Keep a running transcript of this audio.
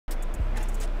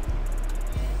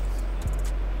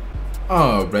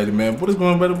Alrighty, man, what is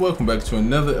going on, brother? Welcome back to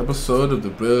another episode of the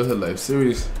Brotherhood Life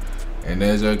series. And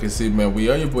as y'all can see, man, we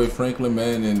are your boy Franklin,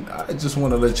 man, and I just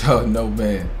want to let y'all know,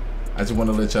 man. The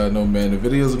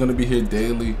videos are going to be here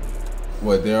daily.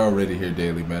 Well, they're already here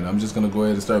daily, man. I'm just going to go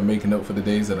ahead and start making up for the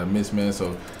days that I missed, man.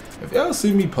 So if y'all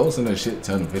see me posting a shit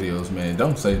ton of videos, man,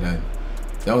 don't say nothing.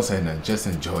 Don't say nothing. Just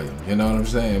enjoy them. You know what I'm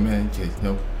saying, man? You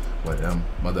know what,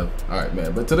 mother. Alright,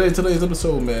 man. But today's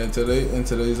episode, man. In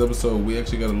today's episode, we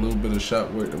actually got a little bit of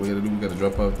shop work that we gotta do. We gotta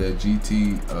drop off that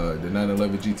the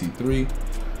 911 GT3.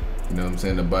 You know what I'm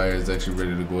saying? The buyer is actually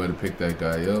ready to go ahead and pick that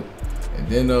guy up. And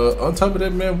then on top of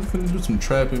that, man, we're gonna do some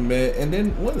trapping, man. And then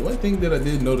one thing that I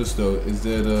did notice though is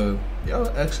that y'all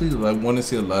actually want to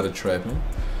see a lot of trapping.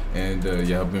 And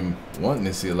y'all been wanting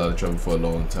to see a lot of trapping for a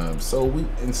long time. So we,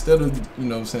 instead of, you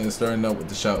know what I'm saying, starting out with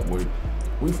the shop work,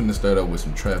 we finna start out with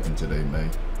some trapping today,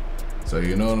 man. So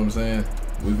you know what I'm saying?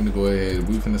 We finna go ahead,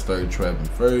 we finna start trapping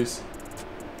first.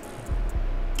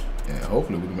 And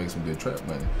hopefully we can make some good trap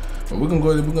money. But we're gonna go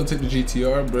ahead, we're gonna take the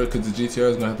GTR, bro, because the GTR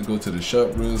is gonna have to go to the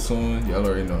shop real soon. Y'all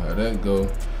already know how that go.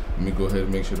 Let me go ahead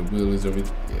and make sure the wheel is ready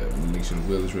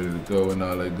to go and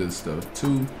all that good stuff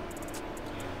too.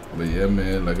 But yeah,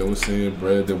 man, like I was saying,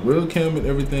 bro, the wheel cam and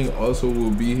everything also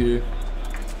will be here.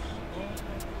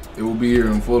 It will be here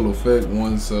in full effect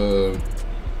once, you know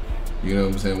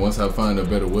what I'm saying, once I find a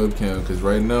better webcam. Because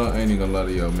right now, I ain't even gonna lie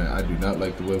to y'all, man, I do not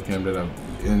like the webcam that I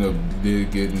ended up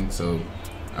getting. So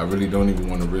I really don't even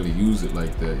want to really use it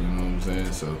like that, you know what I'm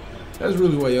saying? So that's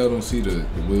really why y'all don't see the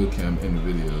webcam in the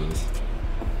videos.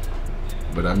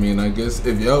 But I mean, I guess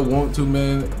if y'all want to,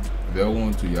 man, if y'all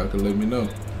want to, y'all can let me know.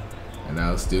 And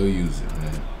I'll still use it,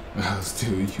 man. I'll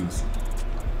still use it.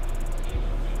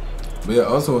 But yeah,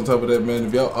 also on top of that, man,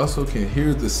 if y'all also can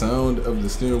hear the sound of the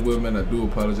steering wheel, man, I do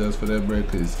apologize for that, bro,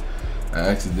 because I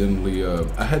accidentally,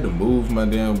 I had to move my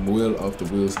damn wheel off the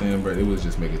wheel stand, bro. It was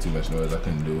just making too much noise. I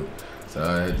couldn't do it. So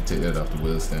I had to take that off the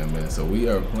wheel stand, man. So we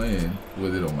are playing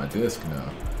with it on my desk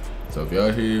now. So if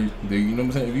y'all hear, you know what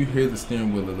I'm saying, if you hear the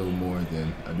steering wheel a little more,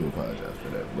 then I do apologize for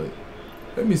that. But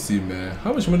let me see, man.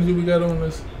 How much money do we got on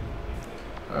this?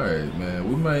 Alright, man.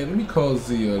 We might, let me call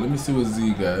Z. Let me see what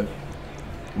Z got.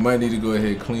 We might need to go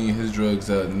ahead and clean his drugs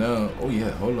out now. Oh yeah,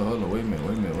 hold on, wait a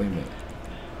minute.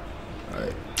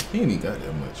 Alright, he ain't even got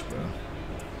that much, bro.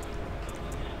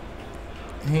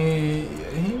 He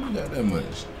ain't got that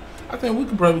much. I think we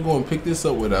could probably go and pick this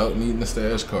up without needing a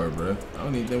stash car, bro. I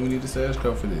don't even think we need a stash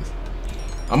car for this.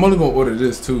 I'm only gonna order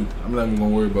this too. I'm not even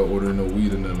gonna worry about ordering no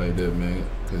weed or nothing like that, man.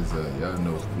 Cause y'all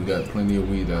know we got plenty of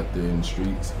weed out there in the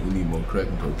streets. We need more crack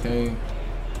and cocaine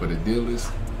for the dealers.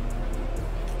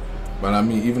 But I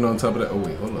mean, even on top of that, oh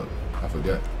wait, hold up, I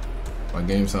forgot. My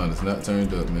game sound is not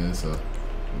turned up, man, so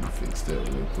let me fix that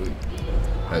real quick.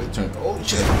 I had to turn, oh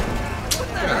shit,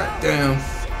 god damn.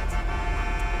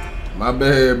 My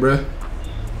bad, bruh.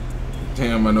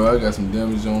 Damn, I know I got some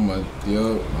damage on my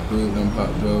hood done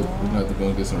popped up. We're gonna have to go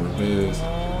and get some repairs.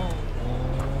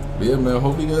 But yeah, man,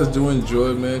 hope you guys do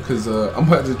enjoy, man, because I'm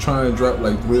about to try and drop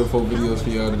like 3 or 4 videos for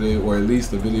y'all today, or at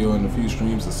least a video and a few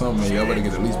streams or something, man. Y'all better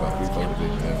get at least about 3 or 4 today,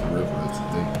 man, for real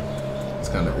today. It's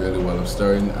kind of early while I'm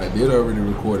starting. I did already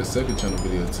record a second channel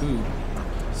video too,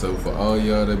 so for all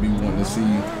y'all that be wanting to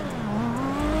see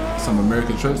some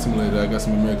American Truck Simulator, I got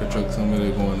some American Truck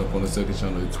Simulator going up on the second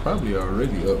channel. It's probably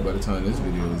already up by the time this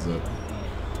video is up.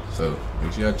 So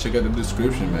make sure y'all check out the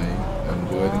description, man, and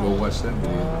go ahead and go watch that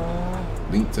video.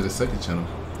 Link to the second channel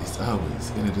is always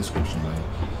in the description, man.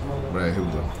 Right, here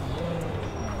we go.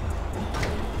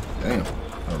 Damn,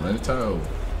 I ran a tire.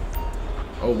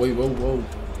 Oh wait, whoa.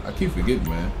 I keep forgetting,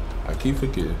 man. I keep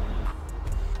forgetting.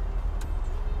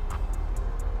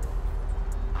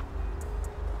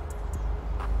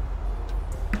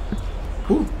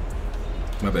 Whew.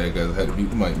 My bad, guys. I had to beat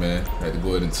the mic, man. I had to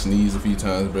go ahead and sneeze a few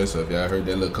times, bro. So if y'all heard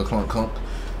that little clunk,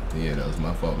 yeah, that was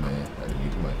my fault, man. I had to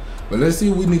beat the mic. But let's see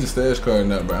if we need a stash car or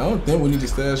not, bro. I don't think we need a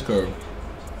stash car.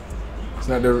 It's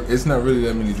not really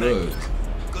that many drugs.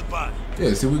 Goodbye.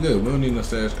 Yeah, see, we good. We don't need no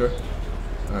stash car.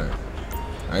 Alright.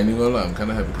 I ain't even gonna lie, I'm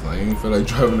kinda happy because I ain't even feel like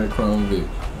driving that Crown Vic.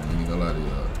 I ain't even gonna lie to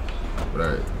y'all. But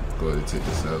alright, go ahead and take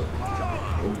this out.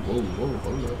 Whoa,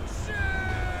 hold up.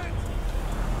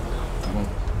 Come on.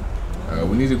 Alright,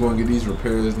 we need to go and get these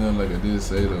repairs now, like I did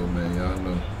say though, man. Y'all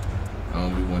know I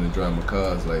don't be wanting to drive my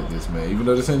cars like this, man. Even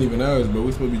though this ain't even ours, but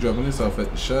we supposed to be dropping this off at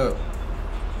the shop.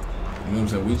 You know what I'm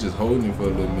saying? We just holding it for a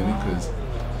little minute because,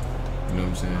 you know what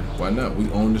I'm saying? Why not? We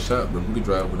own the shop, bro. We can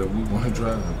drive whatever we want to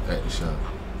drive at the shop.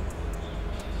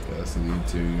 Yeah, see the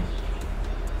interior.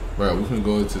 Right, we're gonna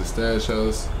go into the stash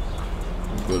house.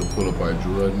 We're going to pull up our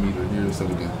drug meter here so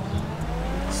we can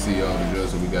see all the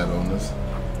drugs that we got on us.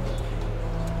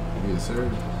 Yes,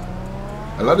 sir.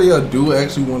 A lot of y'all do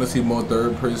actually want to see more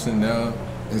third person now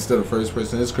instead of first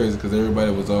person. It's crazy because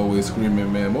everybody was always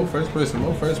screaming, man, more first person,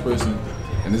 more first person.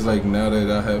 And it's like now that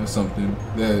I have something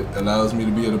that allows me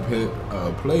to be able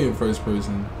to play in first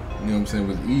person, you know what I'm saying,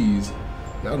 with ease,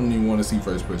 y'all don't even want to see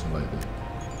first person like that.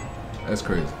 That's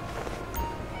crazy.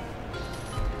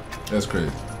 That's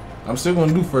crazy. I'm still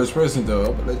gonna do first person though.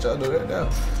 I'm gonna let y'all know that now.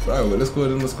 All right, well, let's go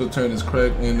ahead and let's go turn this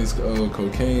crack and this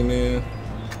cocaine in.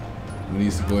 We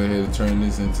need to go ahead and turn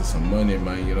this into some money,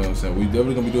 man. You know what I'm saying? We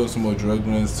definitely gonna be doing some more drug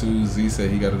runs too. Z said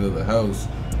he got another house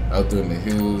out there in the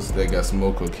hills that got some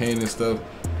more cocaine and stuff.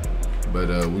 But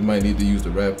we might need to use the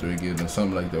Raptor again or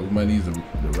something like that. We might need the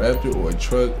Raptor or a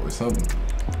truck or something.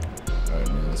 All right,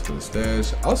 man. Let's go to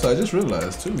stash. Also, I just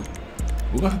realized too,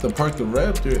 we're gonna have to park the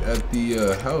Raptor at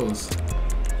the house.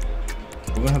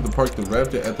 We're gonna have to park the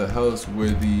Raptor at the house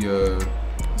where the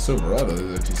Silverado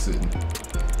is actually sitting.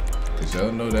 Cause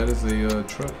y'all know that is a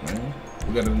truck, man.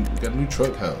 We got a new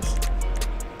truck house.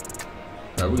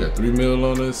 All right, we got 3 mil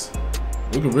on us.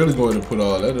 We can really go ahead and put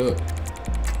all that up.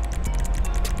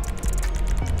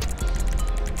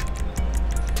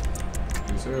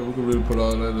 Yes, sir. We can really put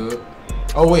all that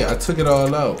up. Oh wait, I took it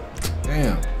all out.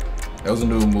 Damn, that was a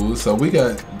new move. So we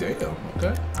got, damn,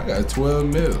 okay. I got 12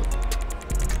 mil.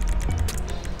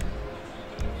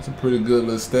 It's a pretty good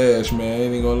little stash, man. I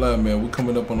ain't gonna lie, man. We're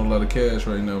coming up on a lot of cash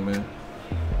right now, man.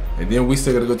 And then we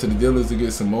still gotta go to the dealers to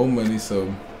get some more money. So,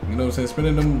 you know what I'm saying?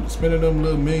 Spending them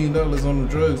little $1 million on the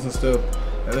drugs and stuff,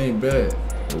 that ain't bad.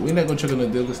 But we're not gonna check on the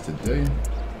dealers today.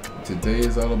 Today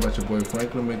is all about your boy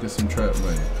Franklin making some trap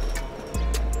money.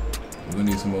 We're gonna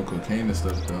need some more cocaine and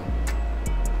stuff though.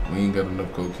 We ain't got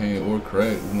enough cocaine or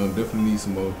crack. We're gonna definitely need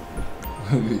some more.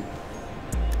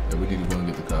 Yeah, we need to go and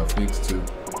get the car fixed too.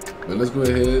 But let's go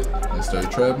ahead and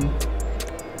start trapping.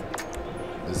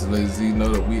 Let's let Z know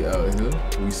that we out here.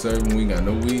 We serving, we ain't got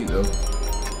no weed though.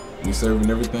 We serving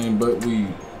everything but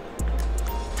weed.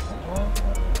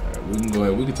 Alright, we can go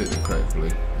ahead, we can take the crack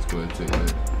play. Let's go ahead and take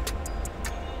that.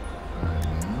 Alright,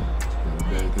 man. Let's go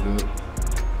back it up.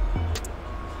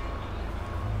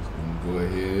 Go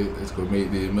ahead, let's go make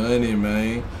that money,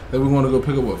 man. Then we want to go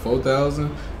pick up what,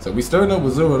 4,000? So we starting up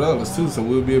with $0 too, so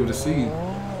we'll be able to see.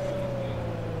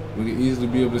 We can easily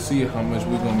be able to see how much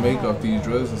we're gonna make off these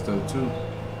drugs and stuff too.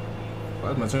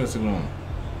 Why is my turn still on?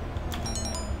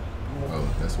 Oh,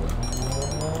 that's why.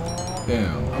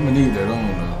 Damn, I'm gonna need that on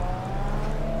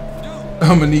though.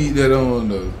 I'm gonna need that on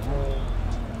though.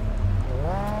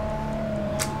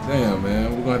 Damn,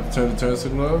 man, we're gonna have to turn the turn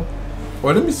signal off.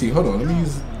 Or let me see, hold on, let me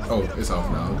use. Oh, it's off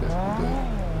now. Okay, we're good.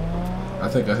 I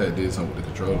think I had did something with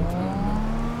the controller. I don't know.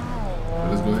 But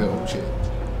let's go ahead. Oh shit,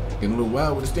 getting a little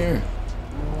wild with the steering.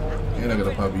 And I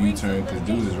gotta pop a U-turn because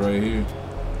dude is right here.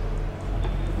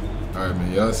 All right,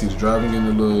 man. Y'all see the driving getting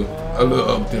a little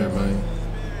up there, man.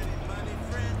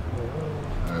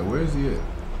 All right, where is he at?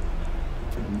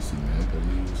 Let me see, man. Gotta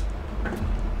use.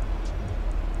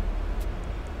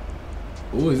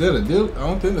 Oh, is that a dealer? I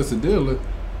don't think that's a dealer.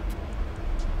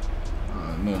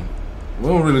 No, we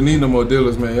don't really need no more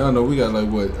dealers, man. Y'all know we got like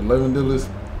what, 11 dealers,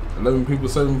 11 people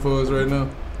serving for us right now.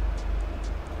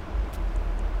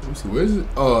 Let me see, where is it?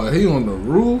 Oh, he on the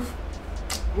roof.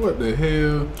 What the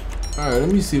hell? All right, let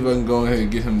me see if I can go ahead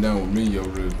and get him down with me, yo,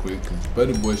 real quick. Cause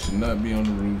Buddy Boy should not be on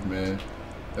the roof, man.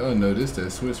 Y'all know this that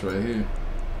switch right here.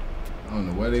 I don't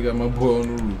know why they got my boy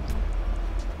on the roof.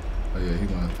 Oh yeah, he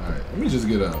gonna. All right, let me just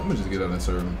get out. I'm gonna just get out and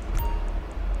serve him.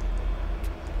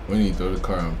 We need to throw the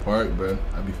car in park, bro.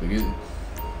 I be forgetting.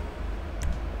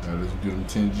 Alright, let's do them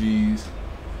 10 G's.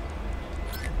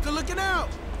 Good looking out.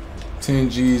 10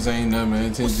 G's ain't nothing,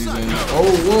 man. 10 G's ain't nothing. Oh,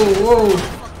 whoa, whoa,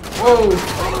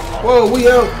 whoa, whoa, we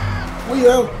out.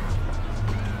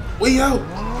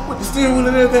 With the steering wheel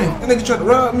and everything. That nigga tried to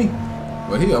rob me.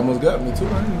 Well, he almost got me too.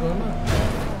 I ain't gonna lie.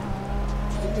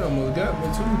 He almost got me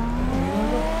too.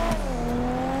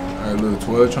 Alright, look,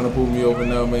 12 trying to pull me over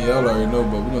now, man. Y'all already know,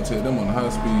 but we're gonna take them on high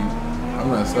speed. I'm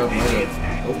not stopping.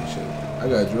 Oh shit. I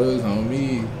got drugs on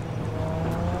me.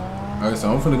 Alright,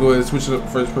 so I'm finna go ahead and switch it up to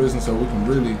first person so we can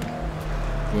really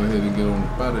go ahead and get on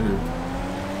out of here.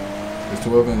 This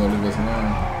 12 ain't gonna leave us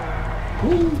alone.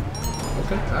 Woo!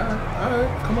 Okay,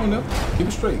 alright. Come on now. Keep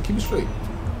it straight.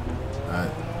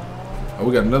 Alright. Oh,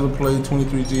 we got another play,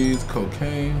 23 G's,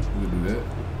 cocaine. We can do that.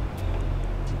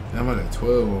 Damn, I got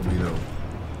 12 on me though.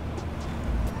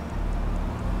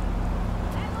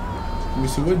 Let me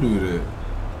see what dude at.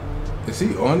 Is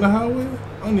he on the highway?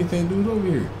 I don't even think dude over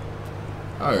here.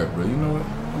 Alright, bro, you know what?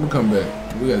 I'm gonna come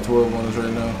back. We got 12 on us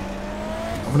right now.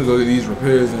 I'm gonna go get these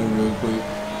repairs in real quick.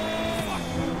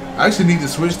 I actually need to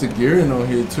switch the gearing on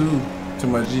here too to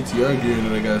my GTR gear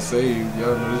that I got saved.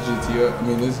 Y'all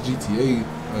know this GTA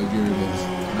gear is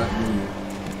not good.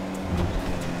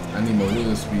 I need my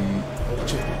wheel speed. Oh,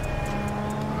 check it.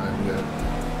 Alright, we got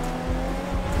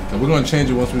it. So we're gonna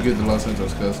change it once we get to Los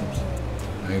Santos Customs.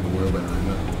 I ain't gonna worry about it right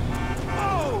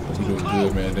now. But we doing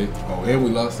good, man. And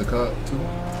we lost the cop too.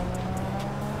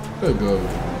 Good go.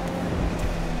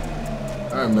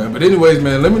 Alright, man. But anyways,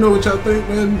 man, let me know what y'all think,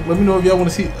 man. Let me know if y'all want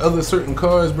to see other certain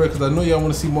cars, bro, because I know y'all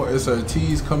want to see more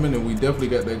SRTs coming, and we definitely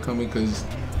got that coming, because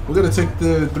we're going to take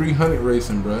the 300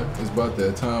 racing, bro. It's about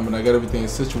that time, and I got everything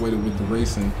situated with the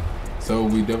racing. So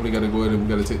we definitely got to go ahead and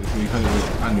we got to take the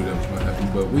 300. I knew that was going to happen,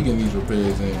 but we can need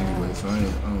repairs in anyway, so I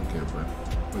don't care, bro.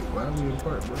 Wait, why are we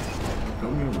apart, bro?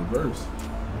 Don't be in reverse.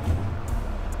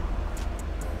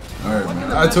 Alright,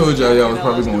 man. I told y'all was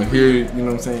probably going to hear, you know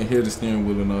what I'm saying, hear the steering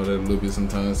wheel and all that a little bit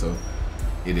sometimes, so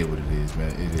it is what it is, man.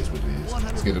 It is what it is.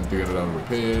 Let's get them $300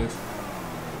 repairs.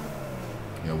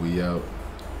 Yeah, we out.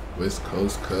 West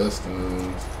Coast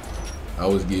Customs.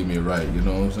 Always give me right, you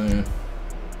know what I'm saying?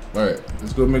 Alright,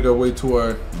 let's go make our way to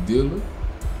our dealer.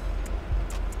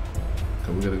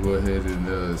 Cause we gotta go ahead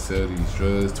and sell these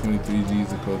drugs, 23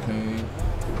 G's of cocaine.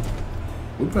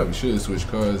 We probably should switch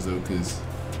cars though, cause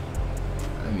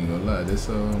I ain't gonna lie, this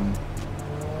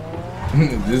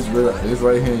this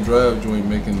right hand drive joint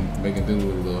making dealer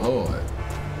a little hard.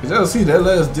 Cause y'all see that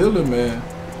last dealer, man.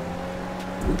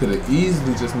 We could have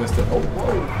easily just messed up. Oh,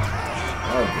 whoa!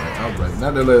 All right.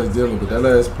 Not that last dealer, but that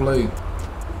last play,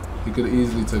 he could have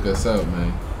easily took us out,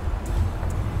 man.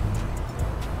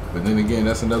 But then again,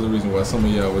 that's another reason why some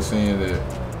of y'all were saying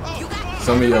that.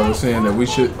 Some of y'all were saying that we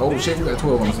should. Oh shit, we got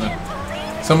 12 on us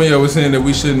now. Some of y'all were saying that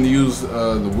we shouldn't use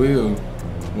the wheel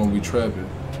when we trapping.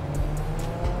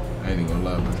 I ain't even gonna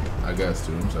lie, man. I got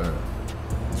to. I'm sorry.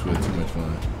 It's really too much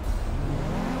fun.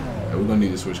 Hey, we're gonna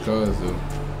need to switch cars though.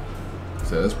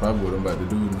 So that's probably what I'm about to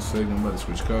do in a second. I'm about to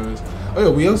switch cars. Oh yeah,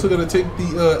 we also gotta take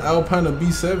the Alpina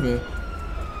BX7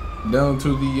 down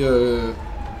to the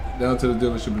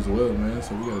dealership as well, man.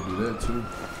 So we gotta do that too.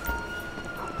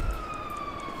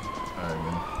 Alright,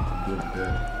 man. Good with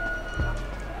that.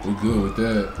 We good with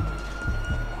that.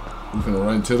 We finna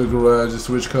run to the garage and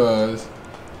switch cars.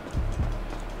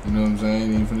 You know what I'm saying?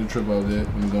 Ain't even finna trip out that.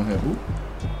 We gonna have, ooh.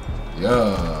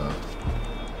 Yeah.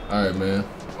 Alright, man.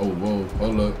 Oh, whoa.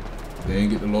 Hold up. They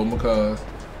ain't get to load my cars.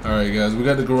 Alright, guys. We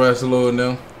got the garage to load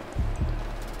now.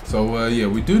 So, yeah,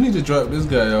 we do need to drop this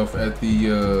guy off at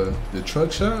the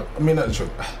truck shop. I mean, not the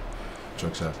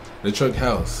truck shop. The truck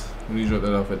house. We need to drop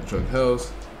that off at the truck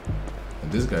house.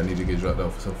 And this guy need to get dropped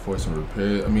off for some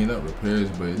repairs. I mean, not repairs,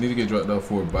 but it need to get dropped off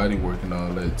for body work and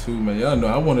all that too, man. Y'all know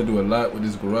I want to do a lot with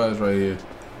this garage right here.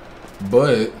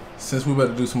 But since we about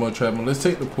to do some more traveling, let's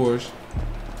take the Porsche.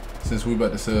 Since we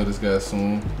about to sell this guy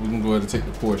soon, we can go ahead and take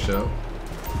the Porsche out.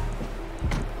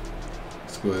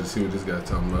 Let's go ahead and see what this guy's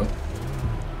talking about.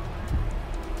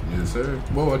 Yes, sir.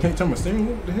 Whoa, I can't turn my steering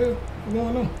wheel. What the hell? What's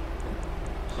going on?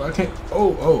 Oh, I can't.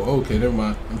 Oh, okay. Never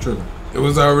mind. I'm tripping. It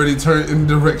was already turned in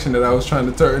the direction that I was trying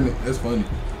to turn it. That's funny.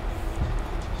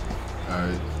 All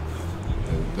right.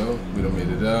 There we go. We done made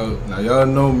it out. Now y'all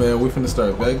know, man. We finna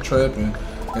start back trapping,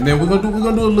 and then we're gonna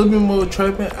do a little bit more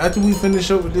trapping after we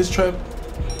finish up with this trap.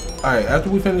 All right. After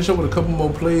we finish up with a couple more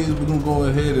plays, we're gonna go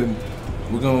ahead and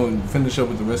we're gonna finish up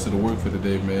with the rest of the work for the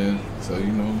day, man. So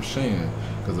you know what I'm saying.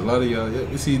 Cause a lot of y'all, yeah,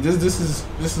 you see, this is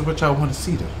what y'all want to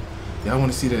see though. Y'all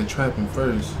want to see that trapping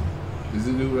first. Is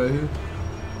it dude right here?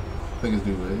 I think it's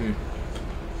dude right here.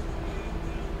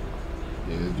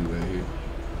 Yeah, it's dude right here.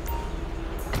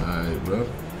 All right, bro.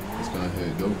 Let's go ahead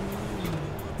and go.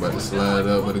 About to slide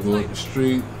up, about to go up the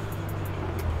street.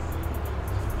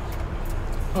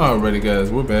 Alrighty,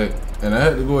 guys, we're back, and I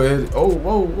had to go ahead. Oh,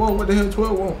 whoa, what the hell?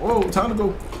 12. Whoa, time to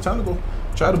go.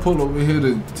 Try to pull over here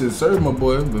to serve my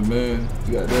boy, but man,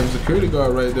 you got that security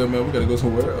guard right there, man. We gotta go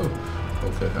somewhere else.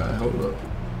 Okay, all right, hold up.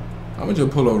 I'm gonna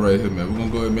just pull over right here, man. We're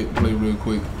gonna go ahead and make the play real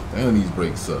quick. Damn, these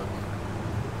brakes suck.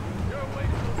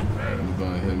 Alright, we're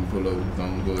going ahead and pull over.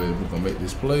 We're gonna make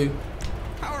this play.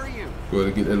 How are you? Go ahead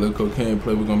and get that little cocaine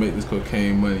play. We're gonna make this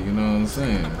cocaine money, you know what I'm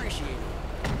saying? Appreciate it.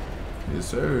 Yes,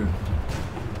 sir.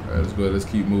 Alright, let's go ahead, let's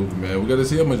keep moving, man. We gotta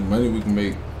see how much money we can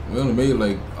make. We only made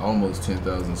like almost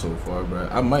 10,000 so far, bro.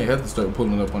 I might have to start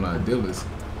pulling up on our dealers,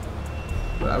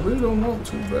 but I really don't want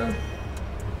to, bro.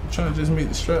 I'm trying to just make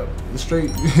the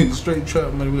straight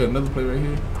trap money. We got another play right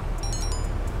here.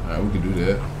 All right, we can do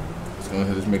that. Let's go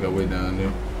ahead, let's make our way down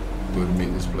there. Go ahead and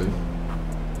make this play.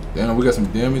 Damn, we got some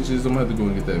damages. I'm gonna have to go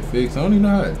and get that fixed. I don't even know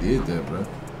how I did that, bro.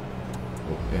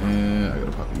 Oh, and I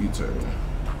gotta pop a U-turn.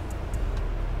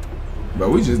 But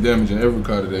we just damaging every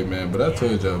car today, man. But I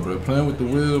told y'all, bro, playing with the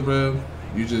wheel, bro,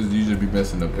 You just be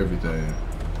messing up everything.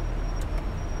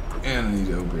 And I need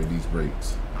to upgrade these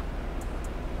brakes.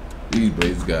 These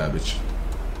brakes garbage.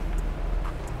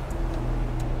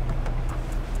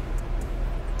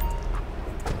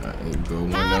 Alright, here we go. One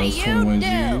down to 21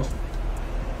 G's.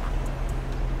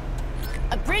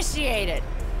 Appreciate it.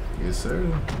 Yes, sir.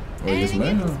 Oh, yes,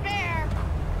 ma'am.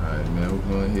 Alright, man, we're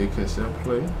going ahead and catch that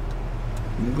play.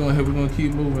 We're going ahead, we're going to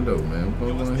keep moving, though, man.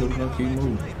 We're going ahead, we're going to keep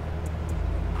moving.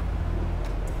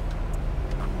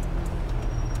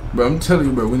 Bro, I'm telling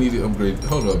you, bro, we need to upgrade.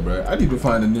 Hold up, bro. I need to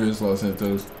find the nearest Los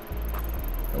Santos.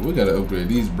 We got to upgrade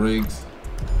these brakes.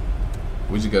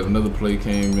 We just got another play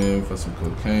came in for some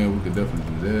cocaine. We could definitely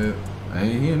do that. I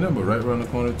ain't hearing number right around the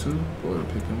corner, too. Go ahead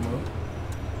and pick him up.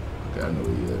 Okay, I know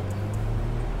where he at.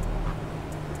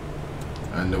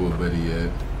 I know where buddy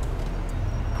at.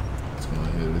 Let's go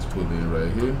ahead. Let's put it in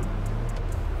right here.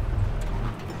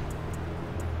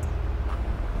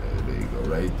 There you go,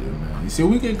 right there, man. You see,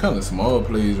 we get kind of small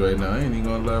plays right now. I ain't even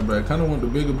gonna lie, bro. I kind of want the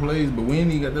bigger plays, but we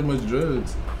ain't even got that much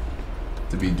drugs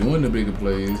to be doing the bigger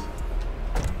plays.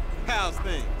 How's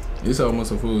things? It's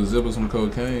almost a full zip of some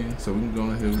cocaine, so we can go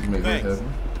ahead and make that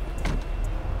happen.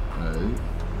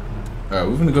 Alright,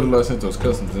 we're gonna go to Los Santos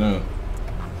Customs now.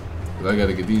 Cause I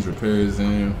gotta get these repairs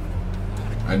in.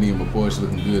 I need my Porsche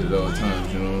looking good at all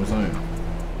times, you know what I'm saying?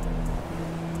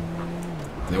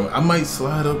 Now, I might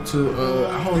slide up to,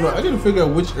 I don't know, I gotta figure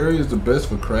out which area is the best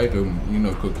for crack and, you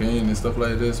know, cocaine and stuff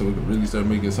like that, so we can really start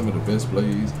making some of the best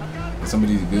plays and some of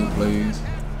these good plays.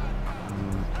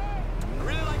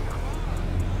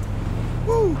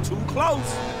 Woo, too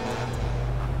close.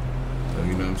 So,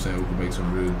 you know what I'm saying, we can make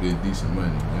some real good, decent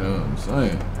money, you know what I'm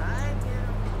saying?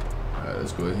 Alright,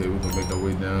 let's go ahead, we're gonna make our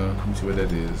way down. Let me see what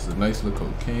that is. It's a nice little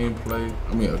cocaine play,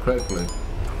 I mean a crack play.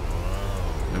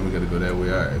 Then we gotta go that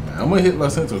way. Alright, man. I'm gonna hit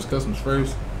Los Santos Customs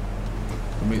first.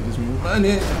 Make this move.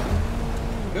 Money.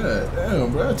 God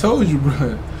damn, bro. I told you,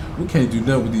 bro. We can't do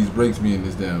nothing with these brakes being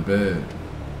this damn bad.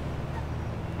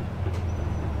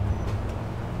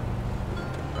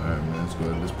 Alright, man. Let's go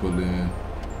ahead. Let's pull in.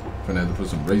 Gonna have to put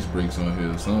some race brakes on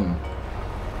here or something.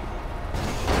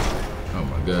 Oh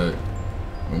my god.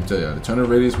 Let me tell y'all, the turning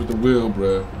radius with the wheel,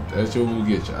 bro. That's your will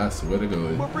get you. I swear to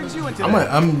God. What brings you into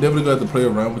that? I'm definitely gonna have to play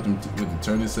around with them with the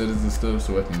turning settings and stuff,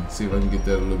 so I can see if I can get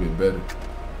that a little bit better.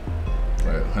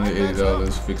 Right,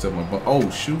 $180. Fix up my bump. Oh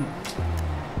shoot!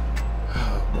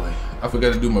 Oh boy, I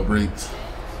forgot to do my brakes.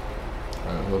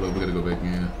 All right, hold up. We gotta go back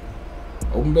in.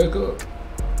 Open back up.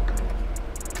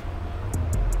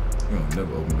 We don't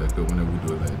never open back up whenever we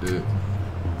do it like that.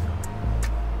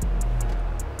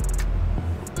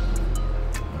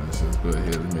 Let's go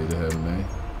ahead and make it happen, man.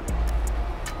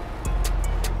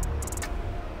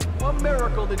 What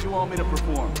miracle did you want me to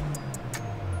perform?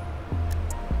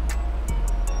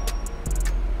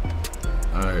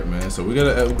 Alright, man. So we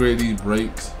gotta upgrade these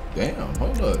brakes. Damn,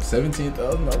 hold up.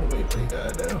 $17,000 brake.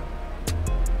 Goddamn.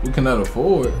 We cannot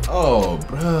afford. Oh,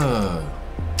 bruh.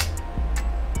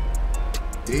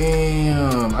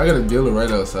 Damn. I got a dealer right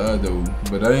outside though.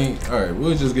 But I ain't. Alright,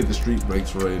 we'll just get the street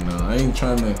brakes right now. I ain't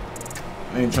trying to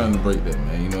break that,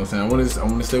 man. You know what I'm saying? I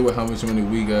wanna stay with how much money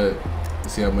we got to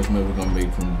see how much money we're gonna make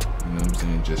from, you know what I'm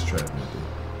saying, just trapping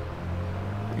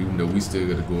it. Even though we still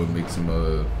gotta go and make some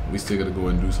we still gotta go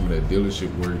and do some of that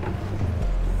dealership work.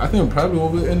 I think probably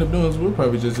what we'll end up doing is we'll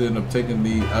probably just end up taking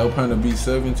the Alpina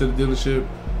BX7 to the dealership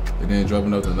and then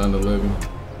dropping out the 911.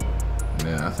 And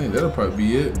then I think that'll probably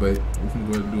be it, but we can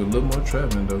go ahead and do a little more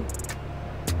traveling though.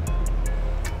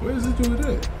 Where does it do with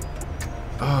that?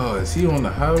 Oh, is he on the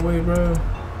highway, bro? Right,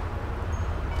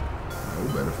 we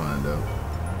better find out.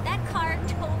 That car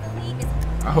totally is.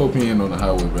 I hope he ain't on the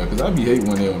highway, bro, because I be hating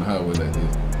when they're on the highway like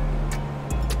this.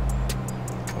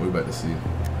 Oh, we about to see.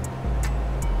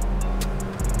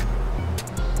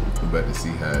 We about to see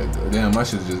how it goes. Damn, I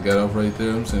should have just got off right there.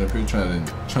 I'm sitting up here trying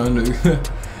to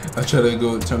I try to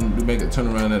go make a turn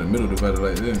around at the middle divider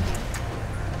like that.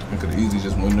 I could have easily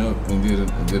just went up and did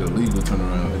a legal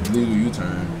turnaround, a legal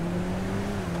U-turn.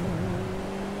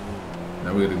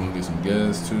 Now we gotta go get some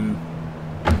gas too.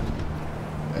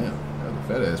 Damn, that's a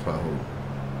fat ass pothole.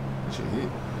 That shit hit.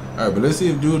 Alright, but let's see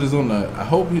if dude is on the. I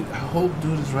hope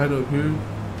dude is right up here.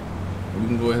 We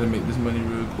can go ahead and make this money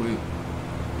real quick.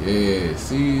 Yeah,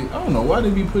 see, I don't know why they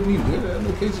be putting these weird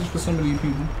locations for some of these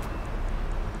people.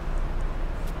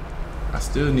 I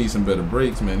still need some better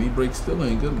brakes, man. These brakes still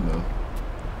ain't good enough.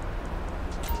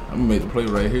 I'm gonna make the play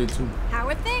right here too. How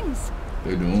are things?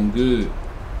 They're doing good.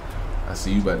 I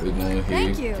see you about to go ahead.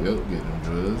 Thank you. Yep, get them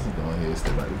drugs. Go ahead,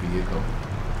 step out the vehicle.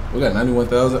 We got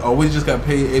 91,000. Oh, we just got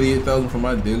paid 88,000 for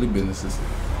my daily businesses.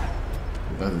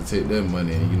 We got to take that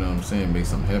money and, you know what I'm saying, make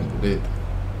something happen with it.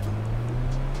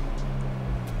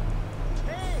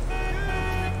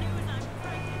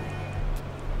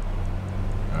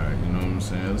 I'm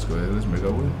saying? Let's go ahead, let's make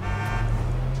our way.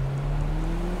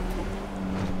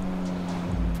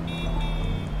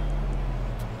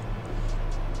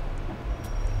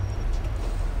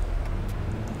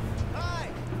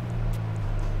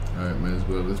 Alright, man, let's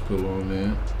go, let's pull on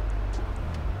in.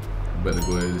 Better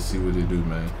go ahead and see what they do,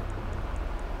 man.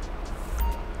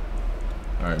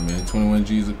 Alright, man, 21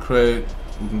 G's of crack.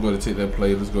 We can go to take that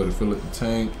plate. Let's go to fill up the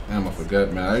tank. Damn, I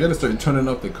forgot, man. I gotta start turning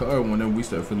off the car whenever we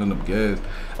start filling up gas.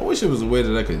 I wish it was a way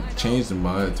that I could change the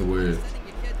mod to where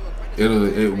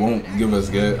it won't give us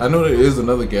gas. I know there is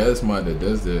another gas mod that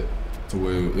does that, to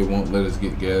where it won't let us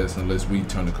get gas unless we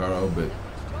turn the car off. But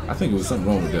I think it was something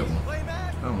wrong with that one.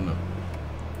 I don't know.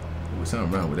 It was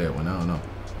something wrong with that one. I don't know.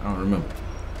 I don't remember.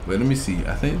 But let me see.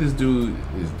 I think this dude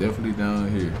is definitely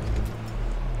down here.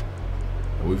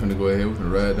 We're finna go ahead, we're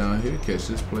finna ride down here, catch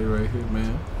this play right here,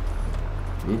 man.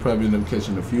 We'll probably end up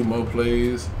catching a few more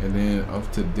plays and then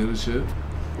off to the dealership.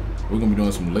 We're gonna be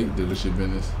doing some late dealership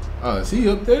business. Is he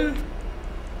up there?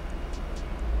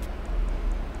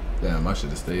 Damn, I should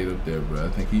have stayed up there, bro. I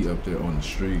think he up there on the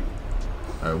street.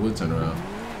 Alright, we'll turn around.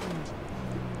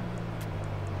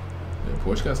 Yeah,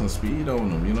 Porsche got some speed on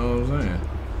him, you know what I'm saying?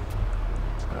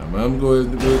 Alright, man, I'm gonna go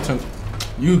ahead and turn.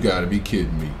 You gotta be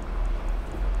kidding me.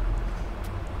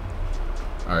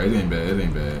 Alright, it ain't bad, it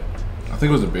ain't bad. I think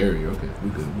it was a barrier. Okay, we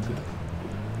good, we good.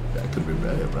 That could have been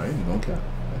bad, right? Ain't gonna count.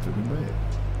 That could have been bad.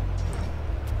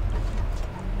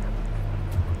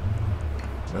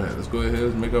 Alright, let's go ahead,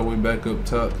 let's make our way back up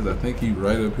top, because I think he's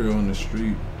right up here on the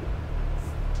street.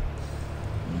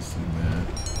 Let me see, man.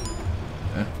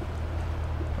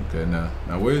 Okay, now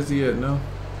where is he at now?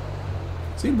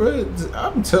 See, bro,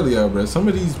 I'm telling y'all, bro, some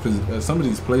of these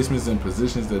placements and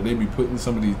positions that they be putting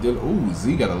some of these dealers. Ooh,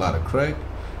 Z got a lot of crack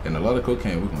and a lot of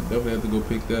cocaine. We're gonna definitely have to go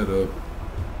pick that up,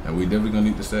 and we definitely gonna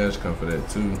need the stash car for that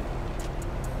too.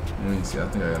 Let me see. I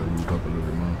think I gotta move up a little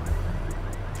bit more.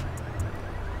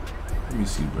 Let me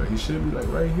see, bro. He should be like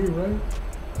right here, right?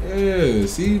 Yeah.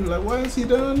 See, like, why is he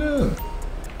down there?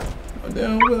 Oh,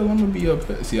 damn well, I'm gonna be up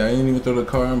here. See, I ain't even throw the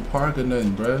car in park or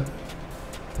nothing, bro. I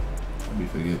be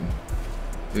forgetting.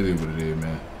 It is what it is,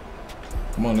 man.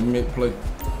 Come on, let me make the play.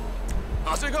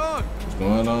 How's it going? What's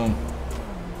going on?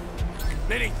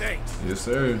 Many thanks. Yes,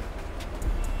 sir.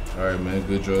 All right, man.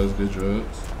 Good drugs, good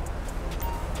drugs.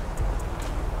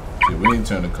 See, we ain't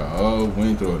turn the car off. We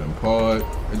ain't throw it in park.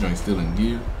 That joint's still in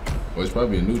gear. Well, it's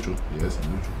probably a neutral. Yeah, it's a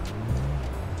neutral.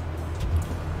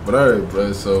 But all right,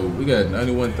 bro. So we got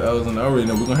 91,000. I already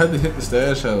know we're gonna have to hit the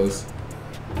stash house.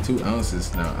 2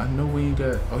 ounces. Now I know we ain't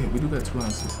got. Oh yeah, we do got 2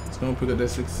 ounces. It's gonna pick up that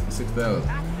 6,000.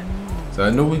 So I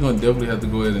know we're gonna definitely have to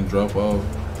go ahead and drop off.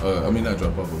 I mean not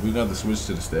drop off, but we're gonna have to switch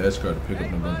to the stash car to pick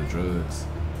up them other drugs.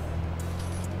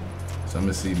 So I'm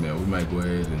gonna see, man. We might go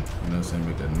ahead and, you know what I'm saying,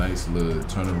 make a nice little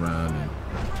turnaround and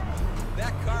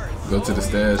go to the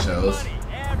stash house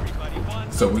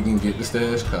so we can get the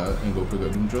stash car and go pick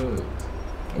up them drugs.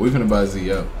 And we finna buy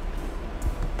Z out.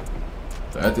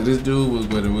 So after this dude, we'll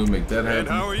go ahead and we'll make that happen. And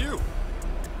how are you?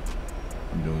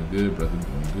 I'm doing good, brother.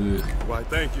 Doing good. Why,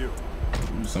 thank you.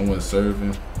 Someone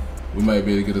serving. We might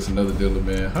be able to get us another dealer,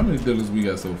 man. How many dealers we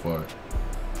got so far?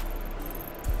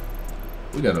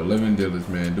 We got 11 dealers,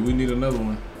 man. Do we need another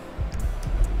one?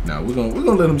 Nah, we're gonna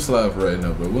let them slide for right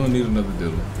now, but we don't need another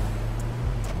dealer.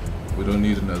 We don't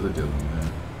need another dealer,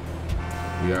 man.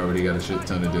 We already got a shit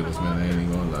ton of dealers, man. I ain't even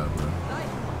gonna lie, bro.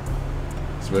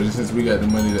 Especially since we got the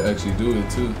money to actually do it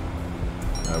too.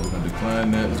 Alright, we're gonna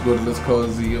decline that. Let's call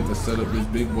Z up and set up this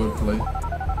big boy play.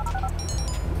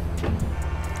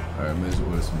 Alright, man, let's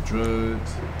order some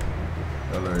drugs.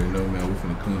 Y'all already know, man, we're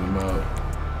finna clean them out.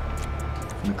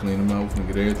 We're finna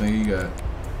get everything he got.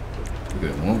 We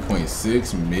got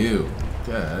 1.6 mil.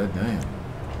 God damn.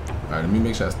 Alright, let me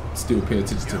make sure I still pay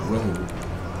attention to the road.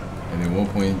 And then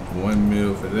 1.1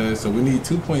 mil for that. So we need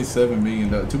 $2.7 million,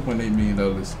 $2.8 million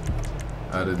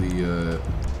out of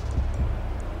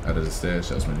the stash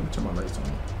house. Man, let me turn my lights on.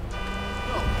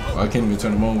 Oh, I can't even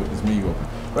turn them on with this menu open.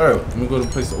 Alright, let me go to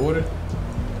place the order.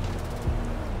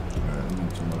 Alright, let me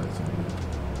turn my lights on.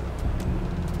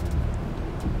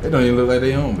 They don't even look like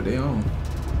they on, but they on.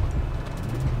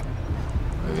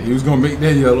 He was gonna make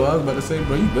that yellow. I was about to say,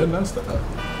 bro, you better not stop.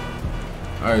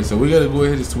 Alright, so we gotta go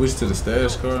ahead and switch to the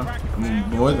stash car. I mean,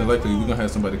 more than likely, we're gonna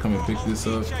have somebody come and pick this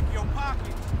up.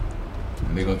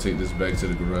 And they're gonna take this back to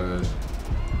the garage.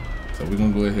 So we're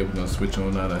gonna go ahead, we're gonna switch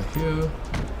on out of here.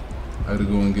 I gotta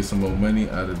go and get some more money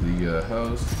out of the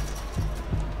house.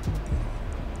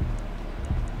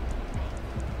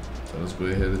 So let's go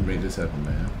ahead and make this happen,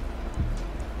 man.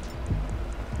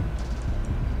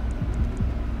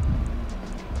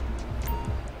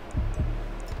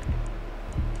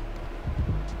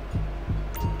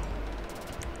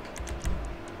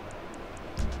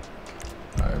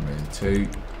 take.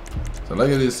 So like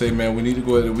I just say, man, we need to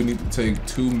go ahead and we need to take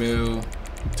 2 mil,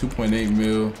 2.8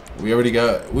 mil. We already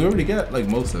got like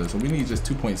most of it, so we need just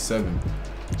 2.7.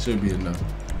 Should be enough.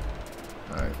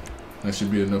 All right, that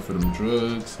should be enough for them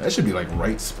drugs. That should be like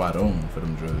right spot on for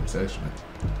them drugs, actually.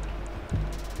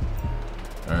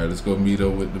 All right, let's go meet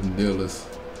up with them dealers.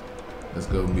 Let's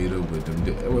go meet up with them.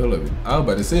 Well, look, I was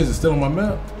about to say, is it still on my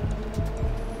map?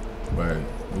 All right,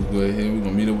 we'll go ahead. We're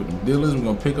gonna meet up with them dealers. We're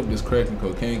gonna pick up this crack and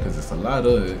cocaine because it's a lot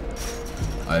of it.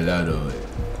 A lot of it.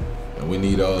 And we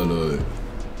need all of it.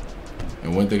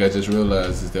 And one thing I just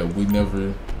realized is that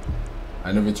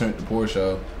I never turned the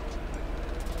Porsche off.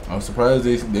 I'm surprised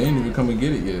they ain't even come and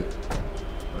get it yet.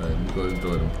 All right, let me go ahead and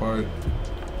throw it in park.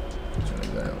 Turn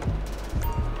it down.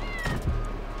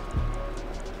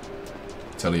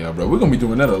 Tell y'all, bro, we're gonna be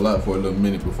doing that a lot for a little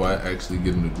minute before I actually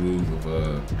get in the groove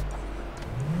of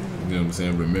you know what I'm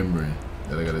saying, remembering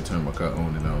that I gotta turn my car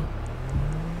on and off.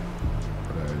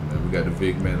 Alright, man, we got the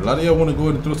Vic, man. A lot of y'all wanna go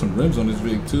ahead and throw some rims on this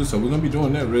Vic too, so we're gonna be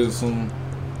doing that real soon.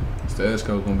 Stash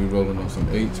car's gonna be rolling on some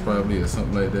 8s probably or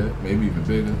something like that, maybe even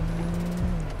bigger.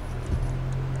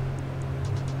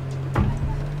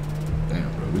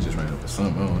 Damn, bro, we just ran up for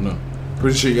something, I don't know.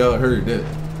 Pretty sure y'all heard that.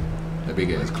 That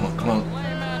big ass clunk clunk. But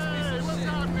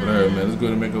alright, man, let's go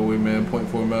ahead and make our way, man.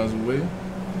 0.4 miles away.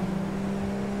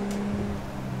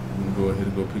 We're gonna go ahead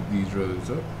and go pick these drugs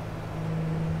up.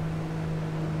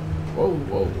 Whoa,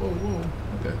 whoa, whoa, whoa.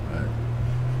 Okay, alright.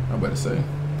 I'm about to say,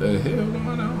 the hell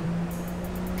going on?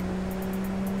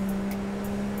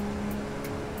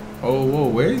 Oh, whoa,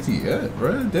 where is he at,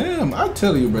 bro? Damn, I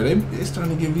tell you, bro, they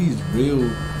starting to give these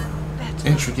real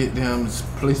intricate damn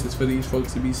places for these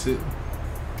folks to be sitting.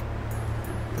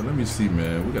 But let me see,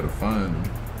 man. We gotta find him.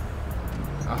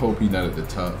 I hope he's not at the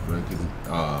top, bro, because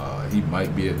he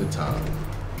might be at the top.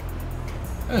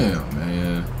 Damn,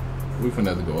 man. We finna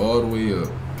have to go all the way up.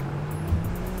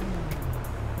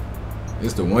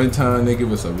 It's the one time they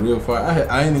give us a real fire.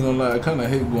 I ain't even gonna lie, I kinda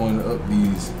hate going up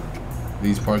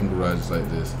these parking garages like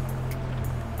this.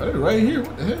 Are they right here?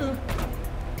 What the hell?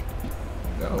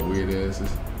 Y'all weird asses.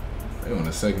 They on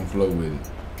the second floor with it.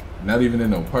 Not even in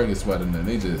no parking spot or nothing.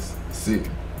 They just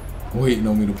sitting, waiting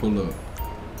on me to pull up.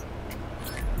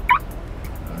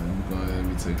 Alright, go ahead and let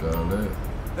me take all that.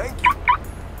 Thank you.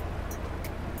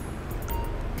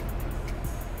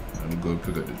 Let me go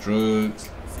pick up the drugs.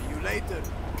 See you later.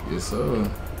 Yes, sir.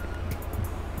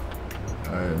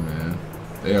 Alright, man.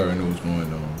 They already know what's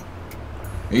going on.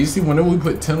 And you see, whenever we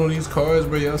put 10 on these cars,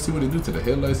 bro, y'all see what they do to the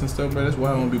headlights and stuff, bro? That's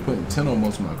why I don't be putting 10 on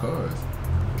most of my cars.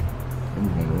 I'm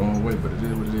going the wrong way, but it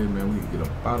is what it is, man. We can get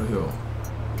up out of here.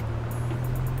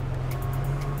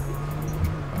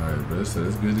 Alright, bro, so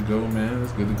that's good to go, man.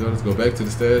 That's good to go. Let's go back to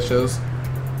the stash house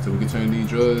so we can turn these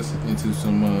drugs into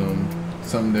some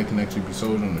something that can actually be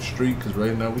sold on the street, because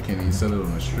right now we can't even sell it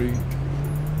on the street.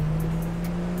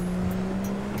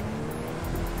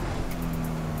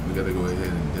 We gotta go ahead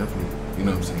and definitely, you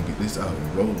know what I'm saying, get this out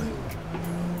and rolling.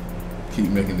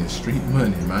 Keep making this street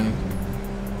money, man.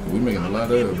 We making a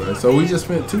lot of it, bro. So we just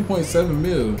spent 2.7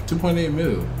 mil, 2.8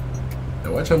 mil.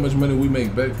 Now watch how much money we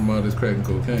make back from all this crack and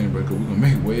cocaine, bro, because we're gonna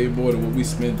make way more than what we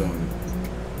spent on it.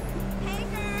 Hey,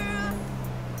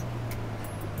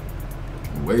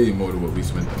 girl. Way more than what we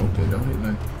spent. Okay, don't hit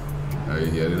nothing.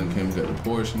 Alright, yeah, they done came and got the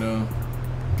Porsche now.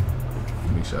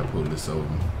 Make sure I pull this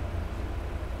over.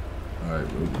 Alright,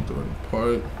 we're gonna throw it in the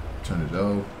park, turn it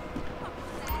off.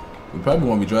 We probably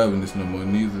won't be driving this no more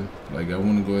neither. Like, I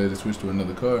want to go ahead and switch to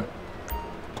another car.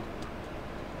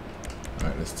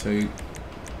 Alright, let's take.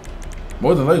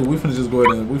 More than likely, we finna just go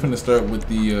ahead and we finna start with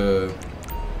the we're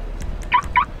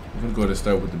gonna go ahead and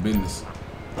start with the business.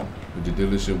 With the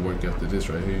dealership work after this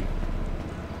right here.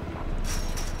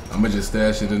 I'ma just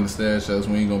stash it in the stash house.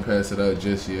 We ain't gonna pass it out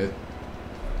just yet.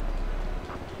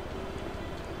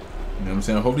 You know what I'm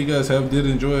saying? I hope you guys did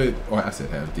enjoy it. Or I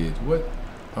said did. What?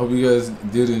 I hope you guys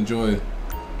did enjoy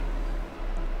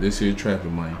this here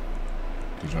trapping money.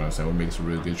 You know what I'm saying? We're making some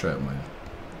real good trap money.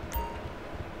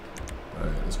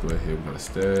 Alright, let's go ahead. We got a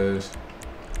stash.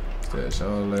 Stash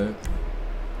all that.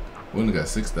 We only got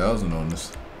 6,000 on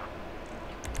this.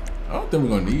 I don't think we're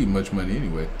gonna need much money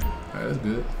anyway. Alright, that's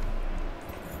good.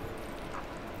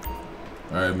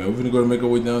 Alright, man, we're gonna go and make our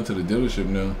way down to the dealership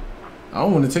now. I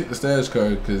don't want to take the stash car,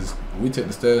 because if we take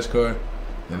the stash car,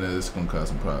 then it's gonna cause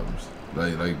some problems.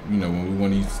 Like you know, when we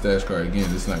want to use the stash car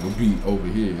again, it's not gonna be over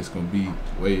here. It's gonna be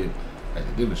way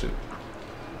at the dealership.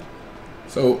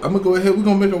 So I'm gonna go ahead. We're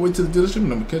gonna make our way to the dealership,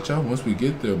 and I'm gonna catch y'all once we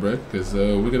get there, bro. Because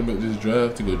we're gonna make this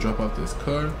drive to go drop off this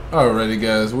car. Alrighty,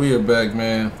 guys, we are back,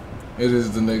 man. It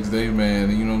is the next day,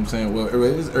 man. You know what I'm saying? Well,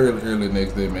 it's early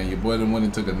next day, man. Your boy done went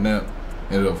and took a nap.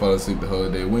 Ended up falling asleep the whole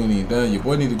day. We ain't even done. Your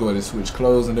boy need to go ahead and switch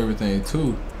clothes and everything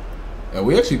too. And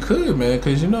we actually could, man,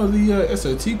 because you know the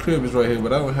SRT crib is right here,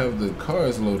 but I don't have the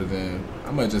cars loaded in.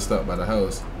 I might just stop by the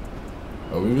house.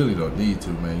 Oh, we really don't need to,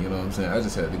 man. You know what I'm saying? I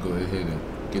just had to go ahead and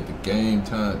get the game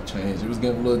time changed. It was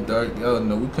getting a little dark. Y'all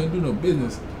know we couldn't do no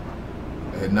business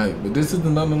at night. But this is the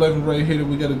 911 right here that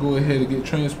we got to go ahead and get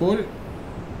transported.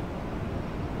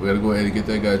 We got to go ahead and get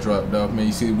that guy dropped off, man.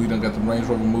 You see, we done got the Range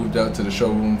Rover moved out to the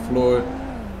showroom floor.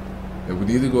 And we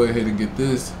need to go ahead and get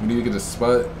this. We need to get a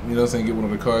spot, you know what I'm saying, get one of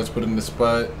the cars put in the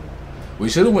spot. We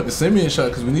should have went the Simeon shop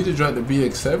because we need to drop the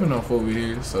BX7 off over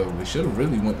here. So we should have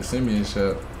really went the Simeon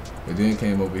shop and then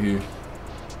came over here.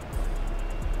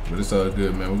 But it's all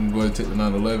good, man. We're going to go ahead and take the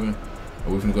 911 and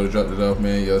we're going to go to drop it off,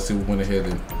 man. Y'all see we went ahead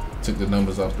and took the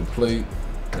numbers off the plate.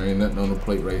 There ain't nothing on the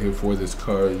plate right here for this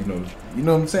car, you know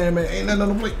what I'm saying, man? Ain't nothing on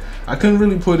the plate. I couldn't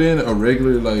really put in a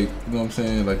regular, like, you know what I'm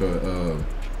saying, like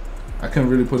I couldn't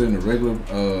really put in a regular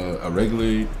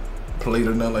plate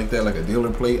or nothing like that, like a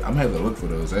dealer plate. I'm gonna have to look for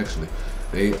those actually.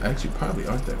 They actually probably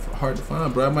aren't that hard to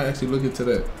find, bro. I might actually look into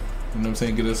that. You know what I'm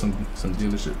saying? Get us some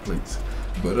dealership plates.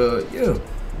 But yeah,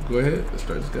 go ahead. Let's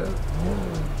start this guy.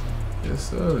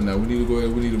 Yes, sir. Now we need to go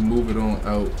ahead. We need to move it on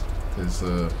out, cause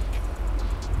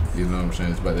you know what I'm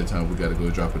saying. It's about that time we gotta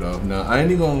go drop it off. Now I ain't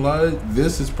even gonna lie.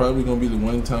 This is probably gonna be the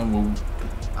one time where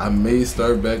I may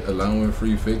start back allowing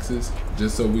free fixes,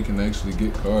 just so we can actually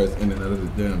get cars in and out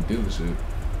of the damn dealership.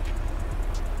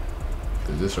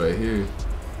 Cause this right here,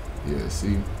 yeah,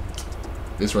 see,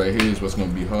 this right here is what's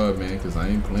gonna be hard, man. Cause I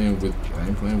ain't playing with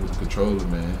the controller,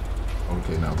 man.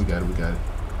 Okay, now we got it.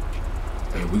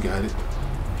 Hey, we got it.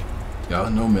 Y'all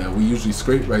know, man. We usually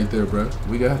scrape right there, bro.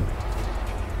 We got it.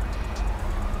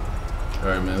 All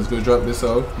right, man. Let's go drop this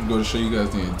off. I'm going to show you guys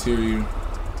the interior.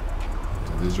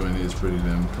 This joint is pretty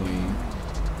damn clean.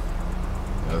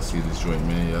 Y'all see this joint,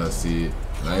 man. Y'all see it.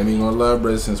 And I ain't even gonna lie,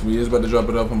 bro. Since we is about to drop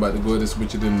it off, I'm about to go ahead and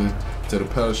switch it to the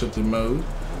paddle shifter mode.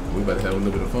 We about to have a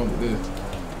little bit of fun with this.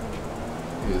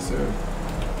 Yes, sir.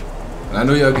 And I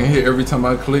know y'all can hear every time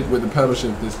I click with the paddle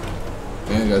shifters.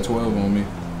 And got 12 on me.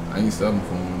 I ain't stopping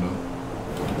for one though.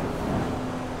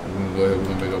 We're gonna go ahead. We're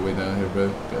gonna make our way down here, bro.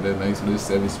 Got that nice little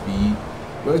 7-speed.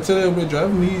 But I tell you, bro,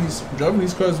 driving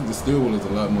these cars with the steel wheel is a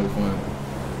lot more fun.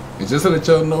 And just to let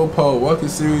y'all know, Paul Walker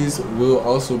series will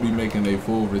also be making a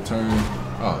full return.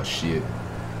 Oh shit.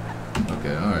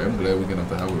 Okay, alright, I'm glad we get off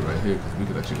the highway right here because we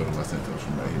could actually go to Los Santos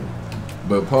from right here.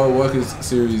 But Paul Walker's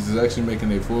series is actually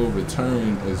making a full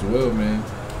return as well, man.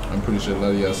 I'm pretty sure a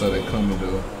lot of y'all saw that coming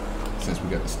though, since we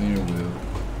got the steering wheel.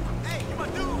 Hey, you my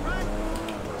dude,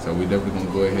 right? So we definitely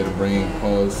gonna go ahead and bring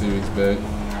Paul's series back.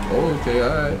 Oh, okay,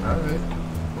 alright.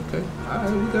 Okay,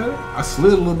 alright, we got it. I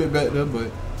slid a little bit back there,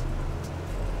 but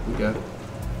we got it.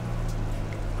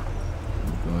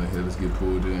 Go ahead, let's get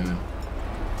pulled in.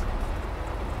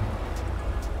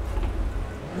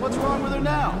 What's wrong with her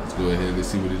now? Let's go ahead, let's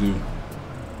see what it do.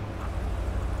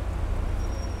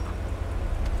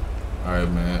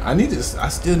 Alright, man. I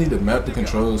still need to map the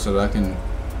controls so that I can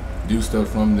do stuff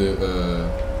from the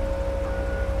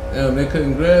damn, they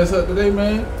cutting grass up today,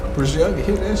 man. I'm pretty sure I can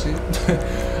hit that shit.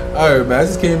 Alright, man. I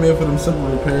just came in for them simple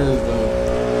repairs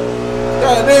though.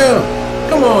 God damn!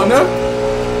 Come on now.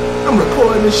 I'm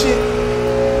recording this shit.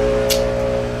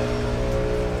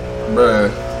 Bruh.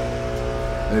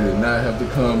 They did not have to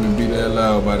come and be that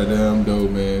loud by the damn door,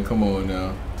 man. Come on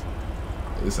now.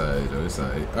 It's alright though, it's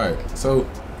alright. Alright, so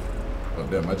oh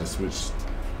damn, I just switched.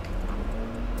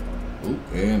 Oop,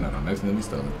 and I accidentally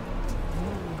started.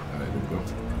 Alright, there we go.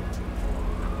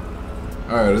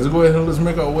 Alright, let's go ahead and let's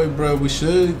make our way, bro. We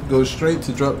should go straight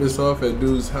to drop this off at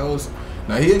dude's house.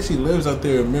 Now he actually lives out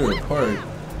there in Mirror Park.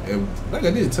 And like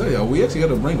I did tell y'all, we actually got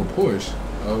to bring a Porsche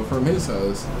from his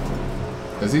house.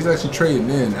 Because he's actually trading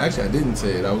in. Actually, I didn't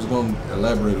say it. I was going to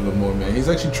elaborate a little more, man. He's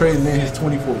actually trading in his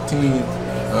 2014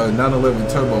 911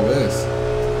 Turbo S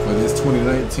for this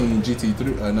 2019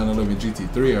 GT3 911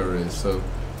 GT3 RS. So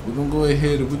we're gonna go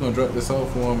ahead and we're gonna drop this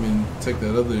off for him and take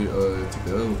that other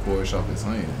Porsche off his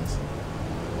hands.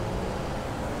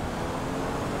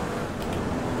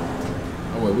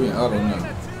 Oh wait, we in auto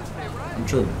now. I'm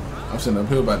tripping. I'm sitting up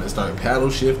here about to start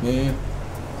paddle shifting.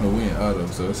 No, we in auto,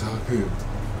 so it's all good.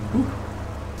 Whew.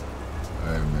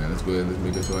 Alright, man, let's go ahead. Let's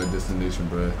make it to our destination,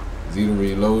 bro. Zeta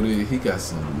reloaded. He got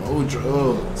some more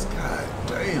drugs. God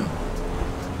damn.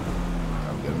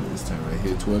 I'm gonna move this tank right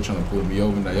here. 12 trying to pull me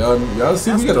over. Now, y'all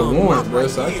see we got a warrant, bro,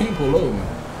 so I can't pull over.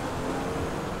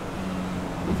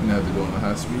 We're gonna have to go on a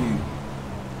high speed.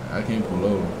 I can't pull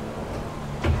over.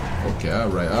 Okay,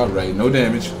 alright. No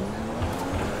damage.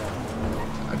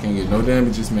 I can't get no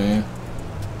damages, man.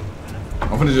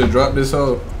 I'm gonna just drop this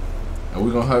off. And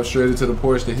we're gonna hop straight into the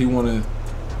Porsche that he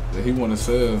wanna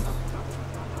sell.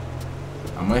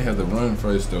 I might have to run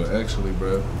first though, actually,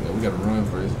 bro. Yeah, we gotta run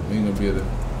first. We ain't gonna be at the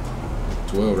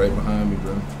 12 right behind me,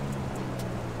 bro.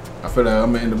 I feel like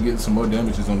I'm gonna end up getting some more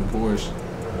damages on the Porsche.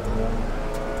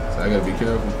 So I gotta be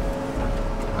careful.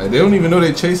 Like, they don't even know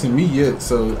they're chasing me yet,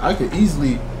 so I could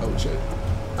easily, oh shit.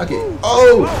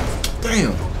 Oh,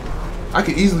 damn. I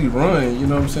could easily run, you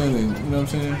know what I'm saying? And, you know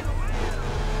what I'm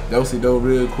saying? Do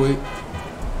real quick.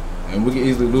 And we can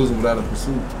easily lose them without a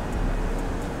pursuit.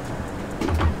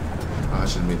 I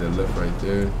should have made that left right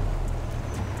there.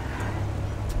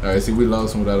 Alright, see, we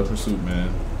lost him without a pursuit,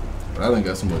 man. But I done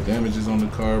got some more damages on the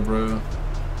car, bro.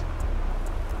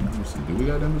 Let me see, do we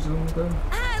got damages on the car?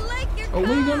 I like your car. Oh,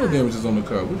 we ain't got no damages on the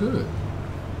car. We're good.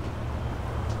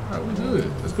 Alright, we're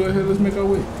good. Let's go ahead, let's make our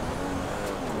way.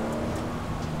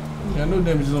 We got no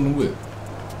damages on the whip.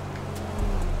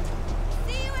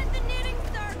 See you at the knitting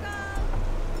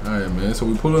circle. Alright, man, so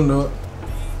we pulling up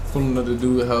to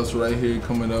dude house right here,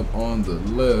 coming up on the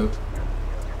left.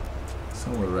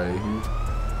 Somewhere right here.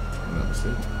 I'm not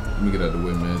mistaken. Let me get out of the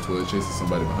way, man. 12 chasing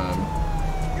somebody behind me.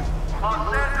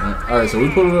 Alright, so we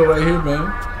pulling up right here,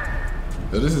 man.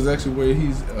 So this is actually where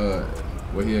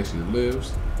he actually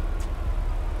lives.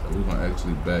 So we're gonna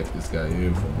actually back this guy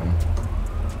in for him.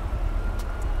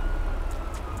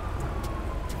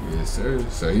 Yes, sir.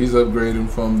 So he's upgrading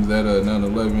from that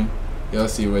 911. Y'all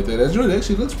see it right there. That joint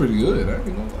actually looks pretty good. I ain't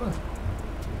gonna lie.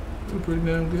 Looks pretty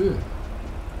damn good.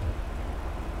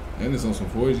 And it's on some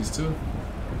 4Gs too.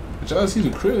 But y'all see the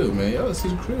crib, man. Y'all see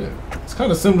the crib. It's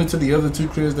kind of similar to the other two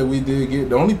cribs that we did get.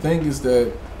 The only thing is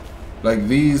that, like,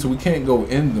 these, we can't go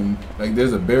in them. Like,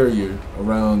 there's a barrier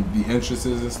around the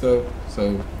entrances and stuff.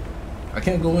 So I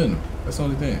can't go in them. That's the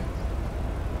only thing.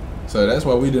 So that's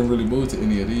why we didn't really move to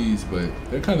any of these. But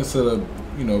they're kind of set up,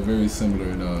 you know, very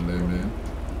similar and all that, man.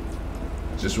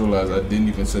 Just realized I didn't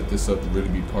even set this up to really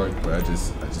be parked, but I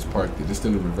just parked it. It's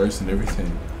still in reverse and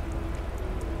everything.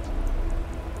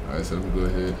 Alright, so let me go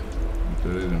ahead and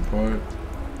put it in park.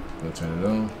 I'll turn it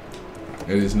on.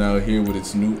 It is now here with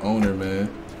its new owner, man.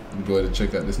 Let me go ahead and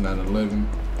check out this 911.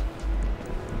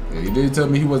 Yeah, he did tell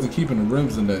me he wasn't keeping the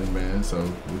rims or nothing, man, so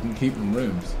we can keep them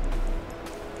rims.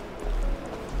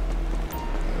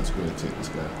 Let's go ahead and take this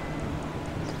guy.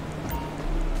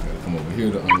 Gotta come over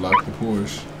here to unlock the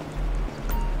Porsche.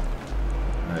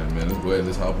 Alright, man, let's go ahead,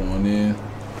 let's hop on in.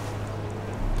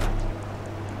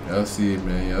 Y'all see it,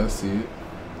 man, y'all see it.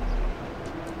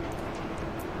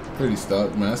 Pretty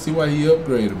stock, man. I see why he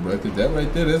upgraded, bro, cause that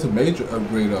right there, that's a major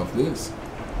upgrade off this.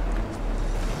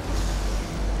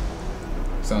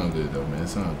 Sound good though, man,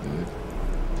 sound good.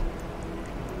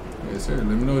 Yes, sir, let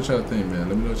me know what y'all think, man.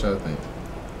 Let me know what y'all think.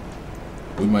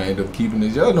 We might end up keeping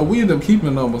this. Y'all know we end up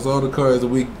keeping almost all the cars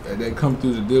that come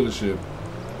through the dealership.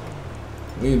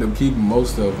 We end up keeping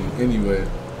most of them anyway.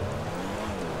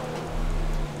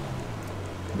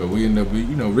 But we end up,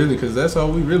 you know, really, because that's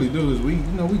all we really do is we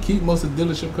keep most of the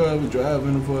dealership cars. We drive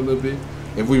in them for a little bit.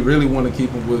 If we really want to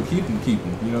keep them, we'll keep them. You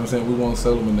know what I'm saying? We won't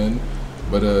sell them or nothing.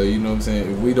 But, you know what I'm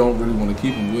saying? If we don't really want to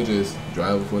keep them, we'll just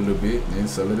drive it for a little bit and then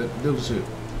sell it at the dealership.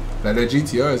 Like that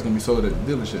GTR is going to be sold at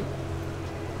the dealership.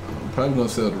 I'm probably going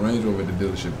to sell the Range Rover at the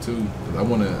dealership too. Because I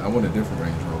want a different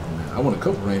Range Rover, man. I want a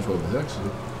couple Range Rovers, actually.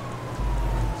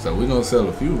 So we're going to sell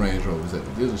a few Range Rovers at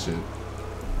the dealership.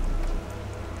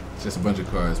 Just a bunch of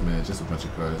cars, man. Just a bunch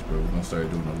of cars, bro. We're going to start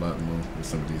doing a lot more with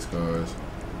some of these cars.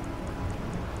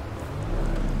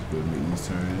 Let's go make these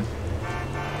turns.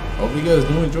 Hope you guys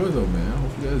do enjoy, though, man. I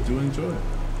hope you guys do enjoy.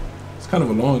 It's kind of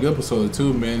a long episode,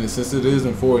 too, man. And since it is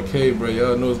in 4K, bro,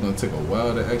 y'all know it's going to take a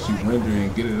while to actually render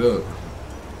and get it up.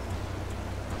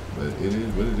 But it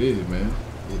is what it is, man.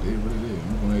 It is what it is.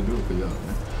 I'm going to do it for y'all,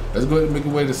 man. Let's go ahead and make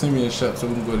our way to Simeon's shop so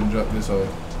we can go ahead and drop this off.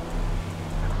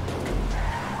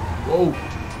 Whoa.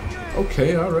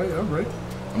 Okay, alright. I'm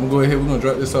gonna go ahead, we're gonna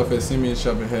drop this off at Simeon's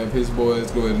shop and have his boys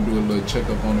go ahead and do a little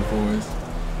checkup on it for us.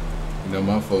 You know,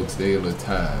 my folks, they a little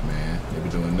tired, man. They be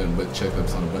doing nothing but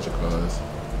checkups on a bunch of cars.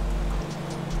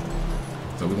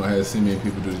 So we're gonna have Simeon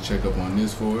people do the checkup on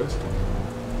this for us.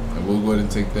 And we'll go ahead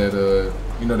and take that,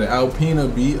 you know, the Alpina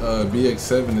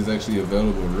BX7 is actually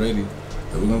available already.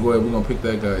 So we're gonna go ahead, we're gonna pick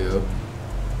that guy up.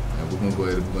 And we're gonna go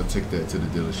ahead and we're gonna take that to the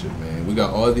dealership, man. We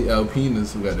got all the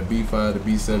Alpinas. We got the B5, the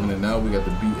B7, and now we got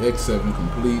the BX7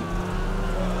 complete.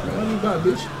 Man, what you got,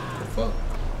 bitch? What the fuck?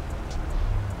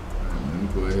 Alright, let me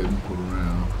go ahead and pull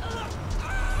around.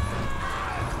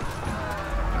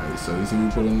 Alright, so you see we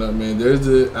pulling up, man. There's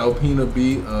the Alpina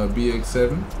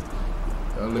BX7.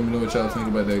 Y'all let me know what y'all think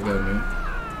about that guy, man.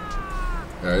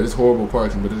 Alright, it's horrible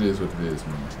parking, but it is what it is,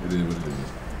 man. It is what it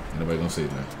is. Ain't nobody gonna say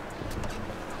nothing.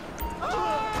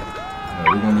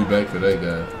 We're gonna be back for that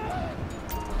guy.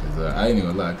 Cause I ain't even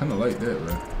gonna lie, I kind of like that,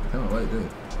 bro. I kind of like that.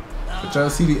 But y'all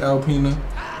see the Alpina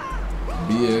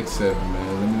BX7,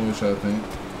 man. Let me know what y'all think.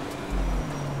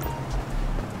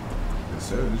 Yes,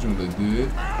 sir. This one look good.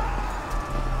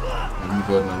 Let me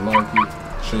go ahead and unlock it.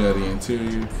 Show y'all the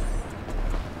interior.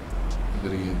 Look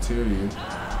at the interior.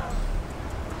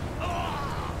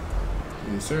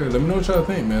 Yes, sir. Let me know what y'all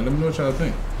think, man. Let me know what y'all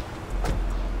think.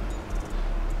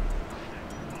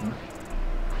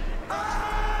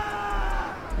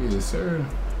 Yes, sir.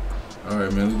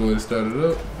 Alright, man. Let's go ahead and start it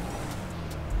up.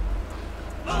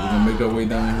 We're gonna make our way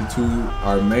down here to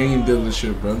our main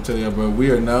dealership, bro. I'm telling y'all, bro,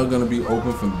 we are now gonna be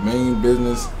open for main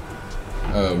business.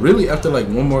 Really after like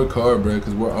one more car, bro,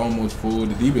 because we're almost full.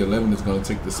 The DB11 is gonna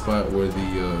take the spot where the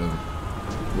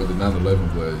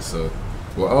 911 was, so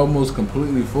we're almost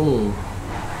completely full.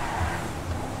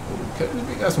 Okay,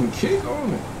 we got some kick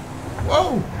on it.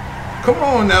 Whoa! Come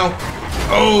on now!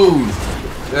 Oh,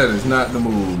 that is not the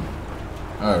move.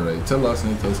 All right, tell Los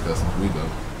Santos Customs we go.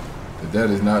 That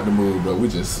is not the move, bro. We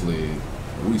just slid.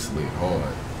 We slid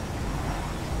hard.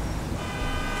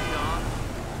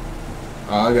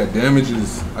 I got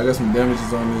damages. I got some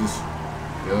damages on this.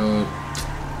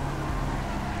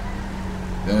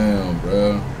 Damn,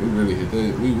 bro. We really hit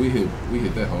that. We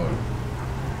hit that hard.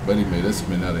 Buddy made us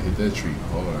spin out and hit that tree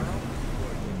hard.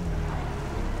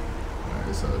 Alright,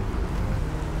 it's all good, man.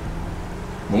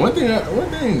 But one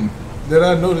thing that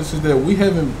I noticed is that we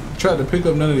haven't tried to pick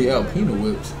up none of the Alpina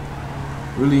whips.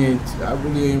 I really ain't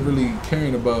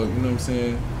caring about, you know what I'm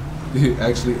saying,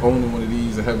 actually owning one of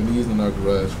these and having these in our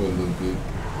garage for a little bit.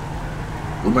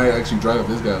 We might actually drive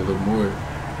this guy a little more,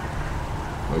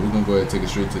 but we're gonna go ahead and take it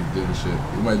straight to the dealership.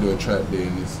 We might do a trap day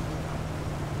in this.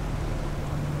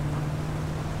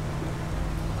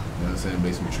 You know what I'm saying,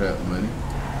 make some trap money.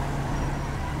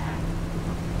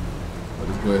 But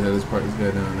let's go ahead, let's park this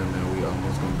guy down there, man. We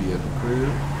almost gonna be at the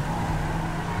crib.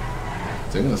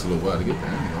 It's taking us a little while to get there,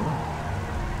 you know.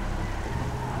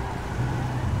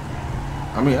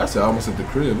 I mean, I said almost at the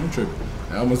crib. I'm tripping.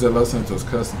 I almost at Los Santos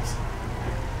Customs.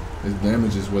 This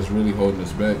damage is what's really holding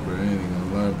us back, bro. I ain't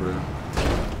even gonna lie, bro.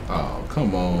 Oh,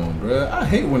 come on, bro. I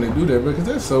hate when they do that, bro, because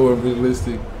that's so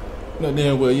unrealistic. You know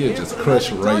damn well, yeah, just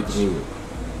crush right through it.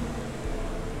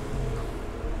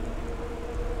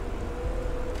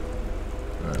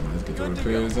 Alright, man, let's get the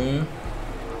repairs in.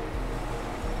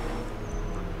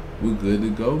 We're good to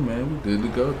go, man. We're good to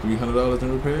go. $300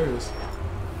 in repairs.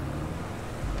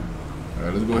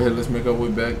 Alright, let's go ahead. Let's make our way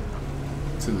back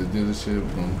to the dealership.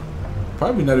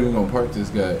 Probably not even gonna park this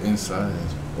guy inside,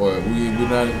 or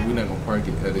we're not gonna park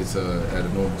it at its at a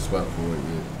normal spot for it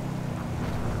yet,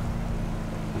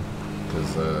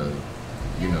 because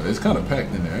you know it's kind of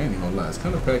packed in there. I ain't even gonna lie, it's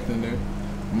kind of packed in there.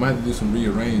 We might have to do some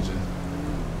rearranging.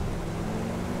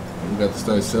 We got to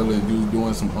start selling,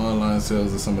 doing some online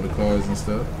sales of some of the cars and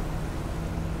stuff.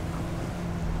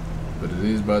 But it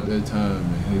is about that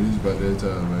time, man. It is about that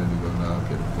time, man. To go now.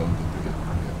 Okay, go and get it.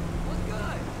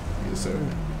 Yes, sir.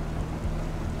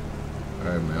 All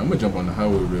right, man. I'm gonna jump on the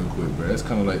highway real quick, bro. That's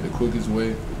kind of like the quickest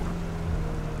way.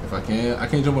 If I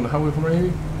can't jump on the highway from right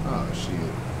here. Oh shit.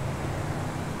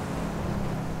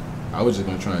 I was just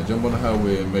gonna try and jump on the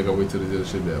highway and make our way to the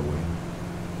dealership that way.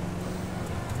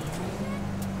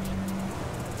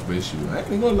 But shoot, I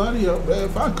ain't gonna lie to y'all, bro.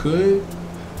 If I could,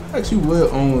 I actually would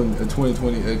own a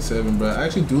 2020 X7, bro. I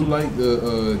actually do like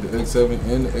the X7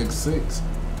 and the X6.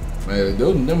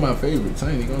 Man, they're my favorites.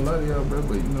 I ain't gonna lie to y'all, bro.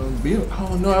 But you know,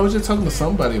 oh no, I was just talking to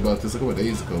somebody about this a couple of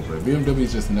days ago, bro. BMW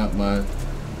is just not my,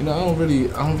 you know, I don't really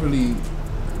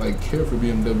like care for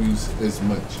BMWs as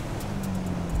much.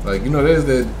 Like, you know, there's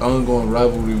that ongoing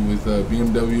rivalry with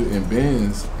BMW and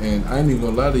Benz, and I ain't even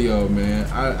gonna lie to y'all, man.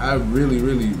 I really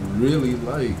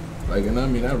like, and I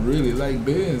mean, I really like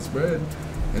Benz, bro.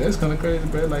 And that's kind of crazy,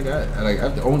 bro. Like,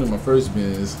 after owning my first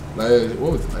Benz,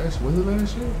 what was it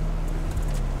last year?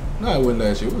 No, it wasn't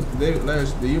last year. It was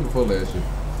the year before last year.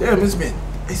 Damn, it's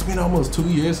been almost 2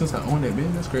 years since I owned that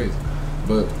Benz. That's crazy.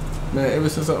 But man, ever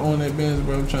since I owned that Benz,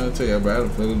 bro, I'm trying to tell you, bro, I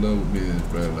done fell in love with Benz,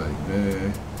 bro. Like,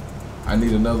 man, I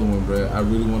need another one, bro. I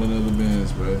really want another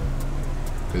Benz, bro.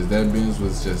 Cause that Benz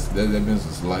was just that Benz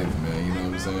was life, man. You know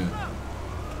what I'm saying?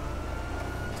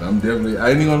 So I'm definitely.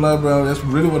 I ain't even gonna lie, bro. That's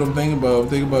really what I'm thinking about. I'm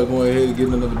thinking about going ahead and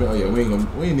getting another Benz. Oh yeah, we ain't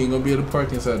even gonna be able to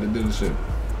park inside the dealership.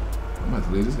 I'm about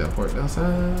to leave this guy parked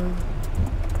outside.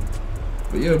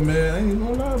 But yeah, man, I ain't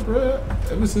gonna lie, bro.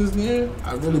 Ever since then,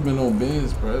 I've really been on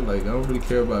Benz, bro. Like, I don't really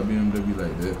care about BMW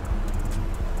like that.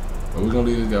 But we're gonna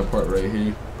leave this guy parked right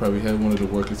here. Probably have one of the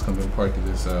workers come and park it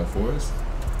inside for us.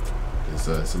 It's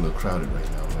a little crowded right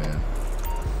now, man.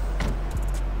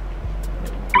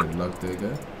 Lock that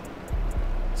guy.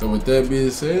 So with that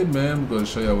being said, man, I'm gonna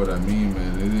show y'all what I mean,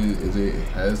 man. It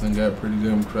hasn't got pretty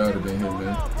damn crowded in here,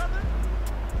 man.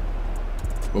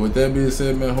 But with that being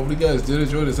said, man, hopefully you guys did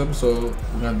enjoy this episode.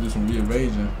 We're gonna do some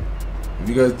rearranging. If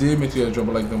you guys did, make sure you guys drop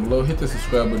a like down below. Hit the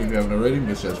subscribe button if you haven't already.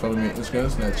 Make sure you guys follow me on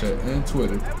Instagram, Snapchat, and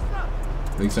Twitter.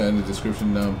 Links are in the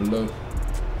description down below.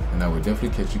 And I will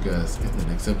definitely catch you guys in the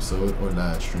next episode or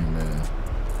live stream, man.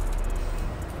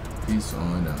 Peace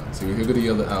on out. So here go the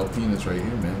other Alpinas right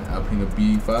here, man. Alpina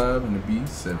BX7 and the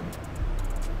BX7.